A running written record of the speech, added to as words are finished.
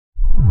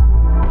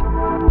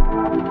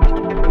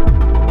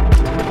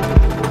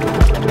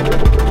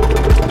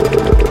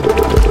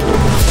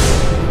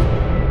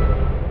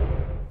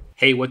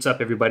Hey, what's up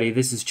everybody?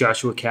 This is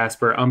Joshua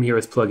Casper. I'm here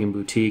with Plugin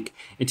Boutique,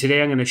 and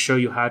today I'm going to show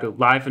you how to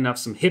liven up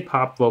some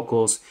hip-hop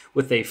vocals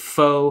with a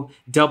faux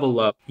double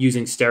up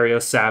using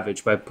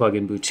StereoSavage by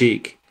Plugin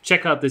Boutique.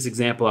 Check out this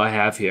example I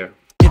have here.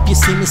 If you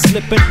see me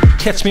slipping,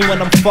 catch me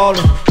when I'm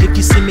falling. If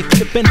you see me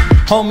clipping,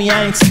 homie,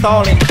 I ain't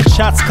stalling.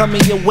 Shots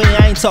coming your way,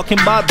 I ain't talking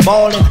about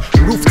balling.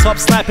 Rooftop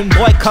sniping,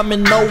 boy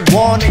coming, no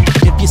warning.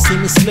 If you see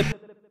me slipping.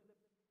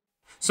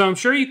 So I'm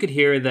sure you could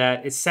hear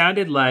that it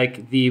sounded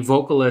like the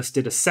vocalist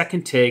did a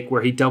second take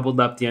where he doubled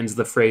up the ends of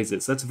the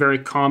phrases. That's very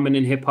common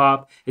in hip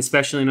hop,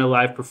 especially in a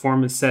live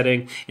performance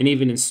setting and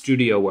even in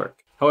studio work.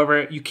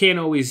 However, you can't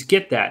always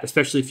get that,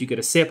 especially if you get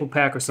a sample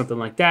pack or something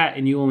like that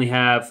and you only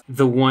have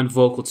the one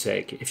vocal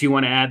take. If you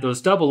want to add those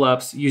double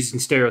ups using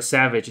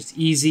StereoSavage, it's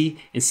easy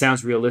and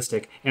sounds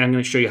realistic, and I'm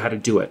going to show you how to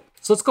do it.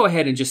 So let's go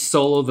ahead and just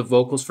solo the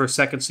vocals for a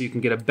second so you can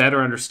get a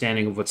better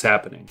understanding of what's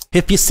happening.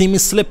 If you see me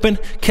slipping,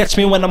 catch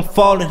me when I'm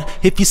falling.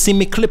 If you see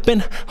me clipping,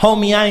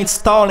 homie, I ain't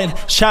stalling.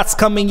 Shots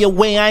coming your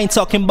way, I ain't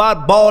talking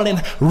about balling.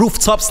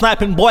 Rooftop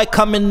sniping, boy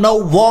coming, no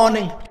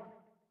warning.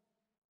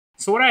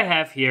 So what I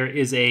have here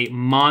is a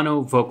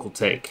mono vocal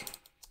take.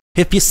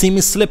 If you see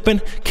me slipping,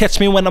 catch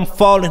me when I'm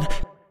falling.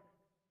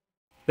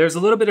 There's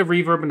a little bit of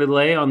reverb and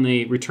delay on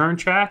the return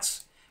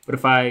tracks, but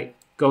if I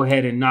go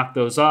ahead and knock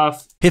those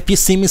off. If you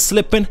see me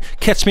slipping,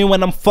 catch me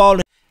when I'm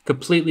falling.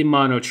 Completely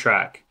mono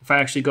track. If I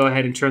actually go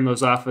ahead and turn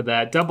those off of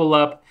that double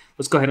up,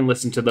 let's go ahead and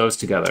listen to those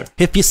together.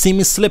 If you see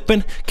me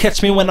slipping,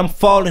 catch me when I'm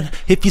falling.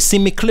 If you see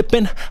me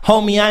clipping,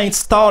 homie, I ain't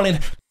stalling.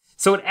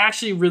 So it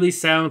actually really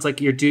sounds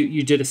like you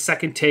did a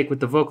second take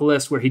with the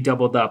vocalist where he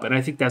doubled up, and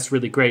I think that's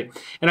really great.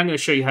 And I'm going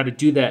to show you how to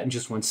do that in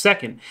just 1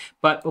 second.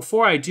 But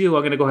before I do,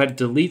 I'm going to go ahead and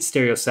delete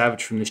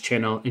StereoSavage from this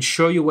channel and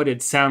show you what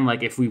it'd sound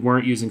like if we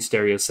weren't using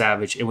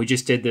StereoSavage and we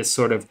just did this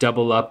sort of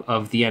double up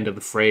of the end of the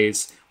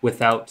phrase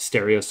without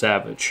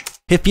StereoSavage.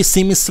 If you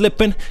see me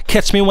slipping,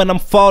 catch me when I'm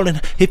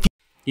falling.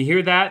 You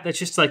hear that? That's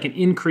just like an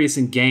increase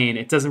in gain.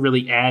 It doesn't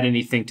really add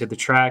anything to the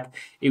track.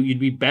 You'd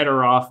be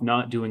better off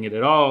not doing it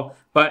at all.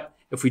 But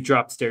if we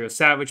drop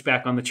StereoSavage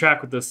back on the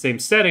track with those same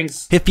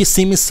settings, if you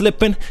see me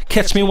slipping,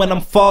 catch me when I'm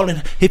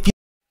falling.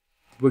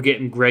 We're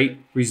getting great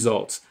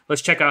results.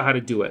 Let's check out how to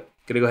do it.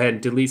 Gonna go ahead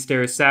and delete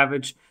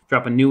StereoSavage,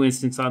 drop a new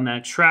instance on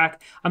that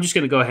track. I'm just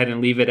gonna go ahead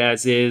and leave it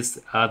as is.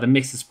 The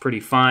mix is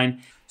pretty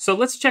fine. So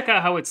let's check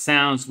out how it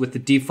sounds with the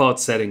default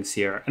settings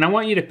here. And I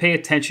want you to pay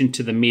attention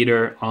to the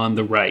meter on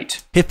the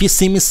right. If you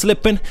see me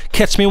slipping,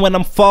 catch me when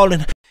I'm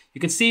falling. You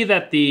can see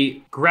that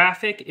the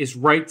graphic is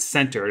right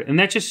centered, and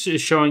that just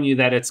is showing you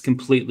that it's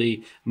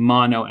completely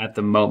mono at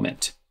the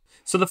moment.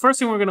 So the first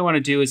thing we're going to want to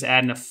do is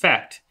add an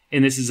effect,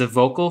 and this is a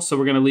vocal, so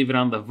we're going to leave it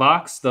on the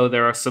Vox, though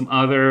there are some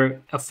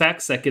other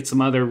effects that get some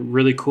other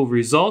really cool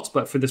results,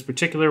 but for this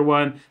particular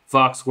one,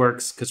 Vox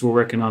works because we're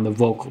working on the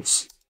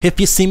vocals. If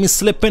you see me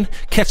slipping,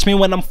 catch me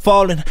when I'm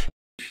falling.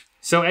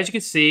 So as you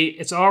can see,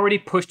 it's already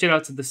pushed it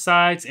out to the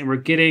sides, and we're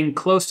getting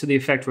close to the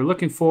effect we're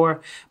looking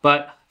for,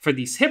 but for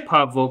these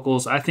hip-hop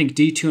vocals, I think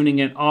detuning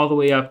it all the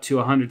way up to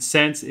 100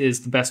 cents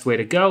is the best way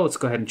to go. Let's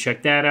go ahead and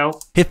check that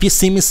out. If you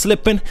see me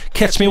slipping,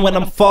 catch me when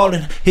I'm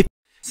falling.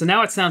 So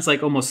now it sounds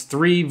like almost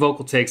 3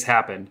 vocal takes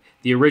happened.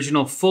 The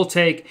original full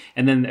take,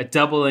 and then a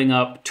doubling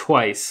up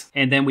twice.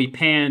 And then we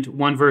panned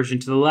one version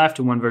to the left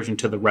and one version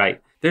to the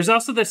right. There's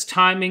also this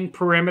timing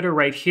parameter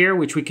right here,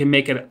 which we can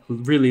make it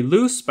really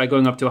loose by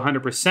going up to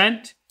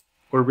 100%.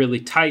 Or really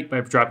tight by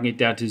dropping it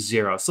down to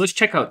 0. So let's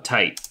check out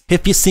tight.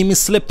 If you see me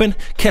slipping,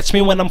 catch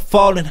me when I'm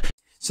falling.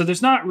 So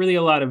there's not really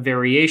a lot of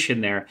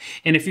variation there.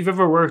 And if you've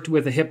ever worked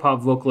with a hip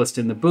hop vocalist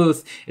in the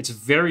booth, it's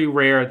very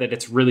rare that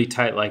it's really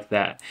tight like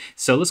that.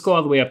 So let's go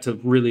all the way up to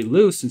really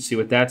loose and see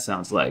what that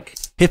sounds like.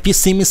 If you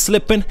see me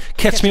slipping,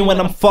 catch me when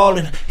I'm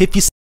falling.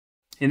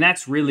 And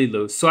that's really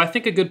loose. So I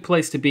think a good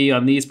place to be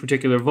on these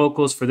particular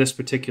vocals for this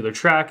particular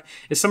track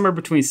is somewhere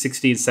between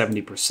 60 and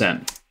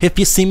 70%. If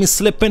you see me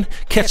slipping,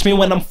 catch me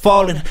when I'm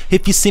falling.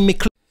 If you see me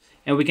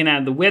and we can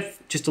add the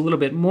width just a little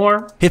bit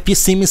more. If you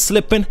see me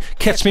slipping,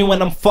 catch me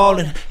when I'm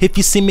falling. If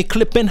you see me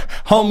clipping,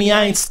 homie,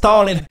 I ain't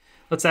stalling.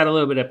 Let's add a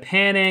little bit of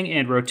panning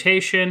and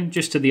rotation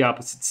just to the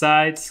opposite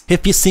sides.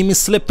 If you see me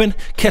slipping,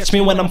 catch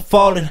me when I'm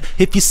falling.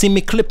 If you see me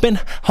clipping,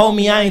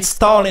 homie, I ain't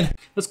stalling.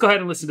 Let's go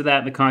ahead and listen to that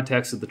in the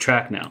context of the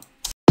track now.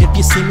 If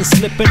you see me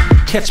slipping,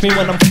 catch me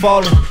when I'm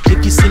falling.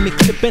 If you see me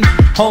clipping,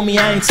 homie,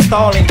 I ain't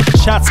stalling.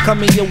 Shots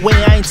coming your way,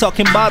 I ain't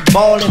talking about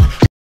balling.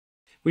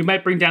 We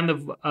might bring down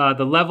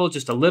the level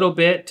just a little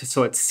bit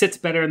so it sits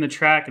better in the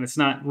track and it's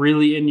not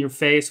really in your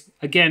face.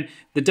 Again,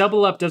 the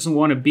double up doesn't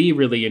want to be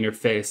really in your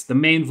face. The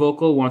main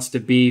vocal wants to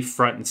be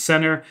front and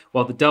center,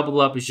 while the double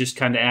up is just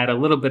kind of add a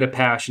little bit of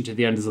passion to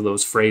the ends of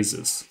those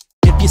phrases.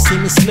 If you see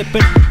me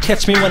slipping,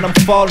 catch me when I'm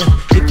falling.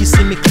 If you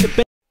see me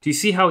clipping. Do you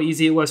see how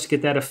easy it was to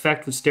get that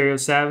effect with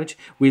StereoSavage?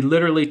 We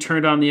literally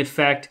turned on the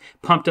effect,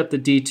 pumped up the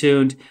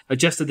detuned,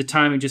 adjusted the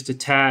timing just a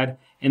tad,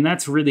 And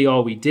that's really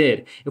all we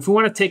did. If we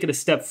want to take it a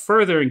step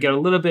further and get a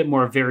little bit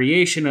more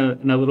variation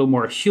and a little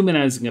more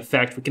humanizing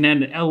effect, we can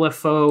add an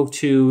LFO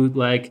to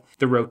like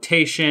the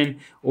rotation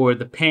or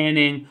the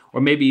panning or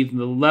maybe even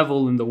the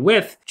level and the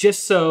width,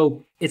 just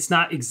so it's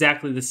not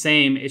exactly the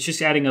same. It's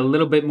just adding a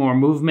little bit more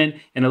movement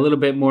and a little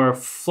bit more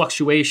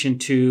fluctuation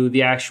to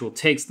the actual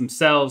takes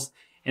themselves.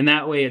 And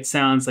that way it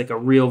sounds like a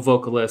real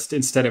vocalist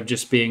instead of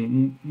just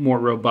being more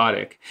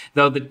robotic.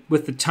 Though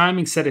with the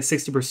timing set at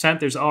 60%,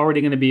 there's already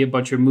going to be a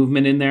bunch of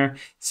movement in there.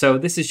 So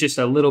this is just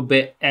a little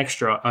bit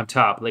extra on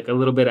top, like a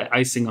little bit of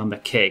icing on the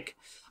cake.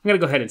 I'm going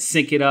to go ahead and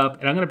sync it up,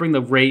 and I'm going to bring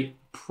the rate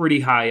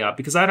pretty high up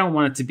because I don't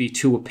want it to be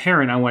too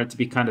apparent. I want it to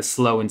be kind of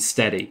slow and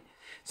steady.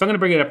 So I'm going to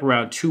bring it up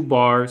around 2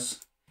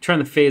 bars, turn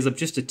the phase up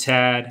just a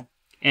tad,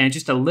 and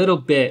just a little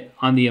bit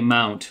on the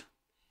amount.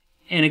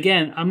 And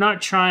again, I'm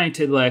not trying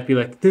to be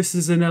like, this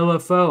is an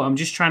LFO. I'm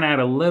just trying to add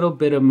a little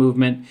bit of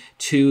movement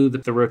to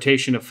the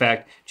rotation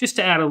effect, just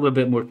to add a little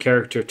bit more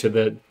character to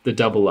the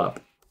double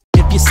up.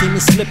 If you see me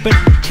slipping,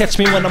 catch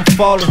me when I'm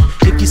falling.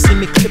 If you see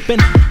me clipping,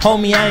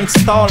 homie, I ain't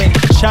stalling.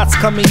 Shots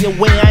coming your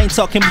way, I ain't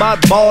talking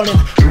about balling.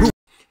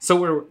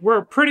 So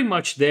we're pretty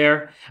much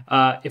there.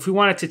 If we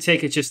wanted to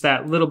take it just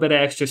that little bit of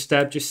extra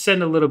step, just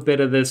send a little bit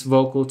of this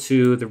vocal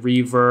to the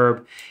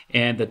reverb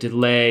and the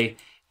delay.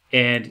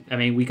 And I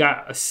mean, we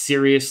got a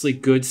seriously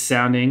good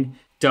sounding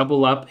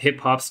double up hip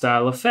hop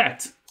style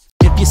effect.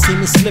 If you see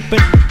me slipping,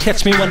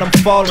 catch me when I'm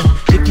falling.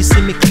 If you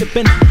see me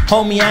clipping,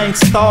 homie, I ain't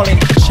stalling.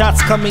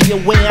 Shots coming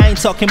your way, I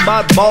ain't talking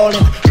about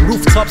balling.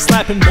 Rooftop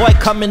slapping, boy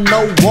coming,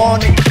 no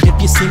warning.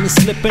 If you see me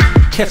slipping,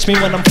 catch me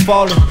when I'm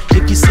falling.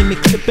 If you see me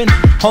clipping,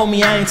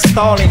 homie, I ain't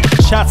stalling.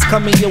 Shots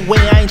coming your way,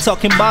 I ain't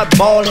talking about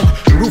balling.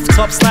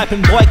 Rooftop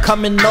slapping, boy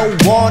coming, no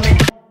warning.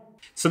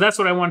 So that's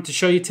what I wanted to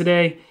show you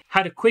today.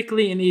 How to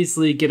quickly and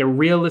easily get a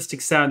realistic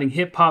sounding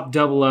hip hop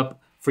double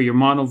up for your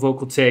mono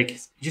vocal take.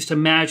 Just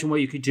imagine what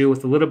you could do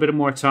with a little bit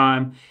more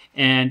time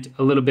and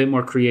a little bit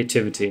more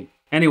creativity.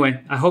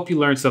 Anyway, I hope you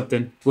learned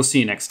something. We'll see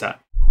you next time.